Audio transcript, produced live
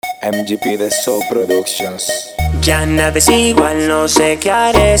MGP de Soul Productions. Ya nada es igual, no sé qué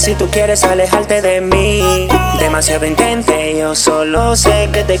haré si tú quieres alejarte de mí. Demasiado intenté, yo solo sé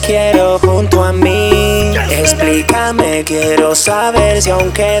que te quiero junto a mí. Explícame, quiero saber si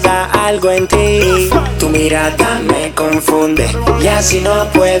aún queda algo en ti. Tu mirada me confunde y así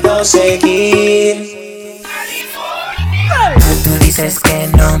no puedo seguir. Tú dices que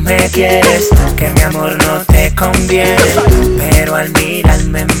no me quieres, que mi amor no te conviene, pero al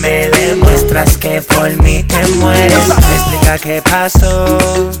mirarme me demuestras que por mí te mueres. Explica qué pasó,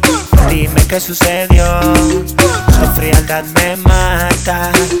 dime qué sucedió. Tu frialdad me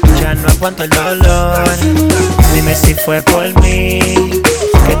mata, ya no aguanto el dolor. Dime si fue por mí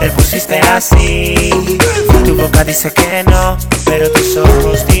que te pusiste así. Tu boca dice que no, pero tus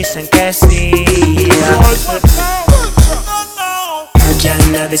ojos dicen que sí. Ya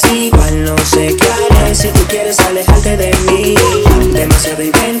nada es igual, no sé qué haré si tú quieres alejarte de mí. Demasiado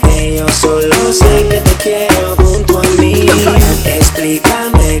intenté, yo solo sé que te quiero junto a mí.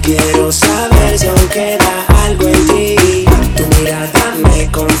 Explícame, quiero saber si aún queda algo en ti. Tu mirada me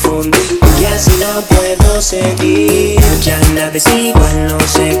confunde y así no puedo seguir. Ya nada es igual, no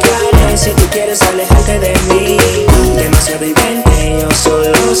sé qué haré si tú quieres alejarte de mí. Demasiado intenté, yo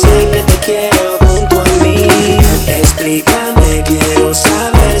solo sé que te quiero junto a mí. Explícame, quiero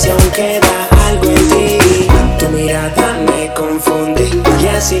saber si aún queda algo en ti. Tu mirada me confunde y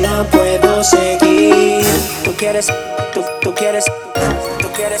así no puedo seguir. Tú quieres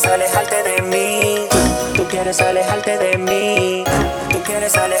alejarte de mí. Tú quieres alejarte de mí. Tú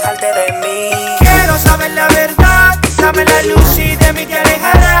quieres alejarte de mí. Quiero saber la verdad, dame la luz y de mí te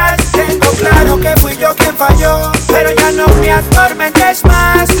alejarás. Tengo claro que fui yo quien falló, pero ya no me atormentes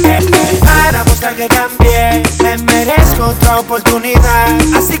más. Para mostrar que cambié, me merezco otra oportunidad.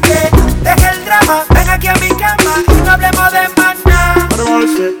 Así que deja el drama, ven aquí a mi cama y no hablemos de más nada.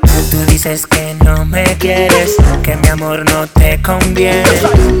 Tú dices que no me quieres, que mi amor no te conviene,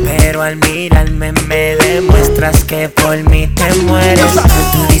 pero al mirarme me demuestras que por mí te mueres.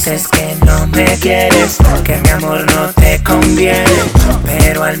 Tú dices que no me quieres, que mi amor no te conviene,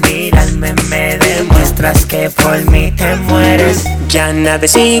 pero al mirarme me demuestras que por mí te mueres. Ya nada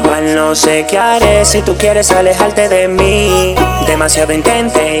es igual, no sé qué haré si tú quieres alejarte de mí. Demasiado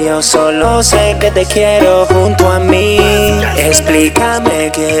intenté, yo solo sé que te quiero junto a mí.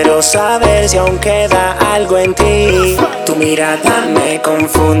 Explícame, quiero saber si aún queda algo en ti. Tu mirada me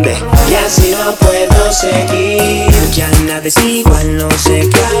confunde y así no puedo seguir. Ya nada es igual, no sé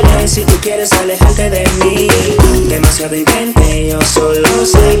qué haré si tú quieres alejarte de mí. Demasiado intenté, yo solo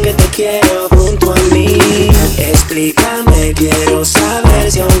sé que te quiero junto a mí. Explícame, quiero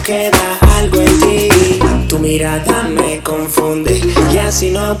saber si aún queda algo en ti. Tu mirada me confunde y así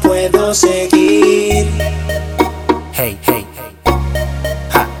no puedo seguir. Hey, hey,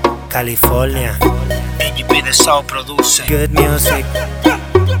 ha, California. MGP de Soul Produce. Good music.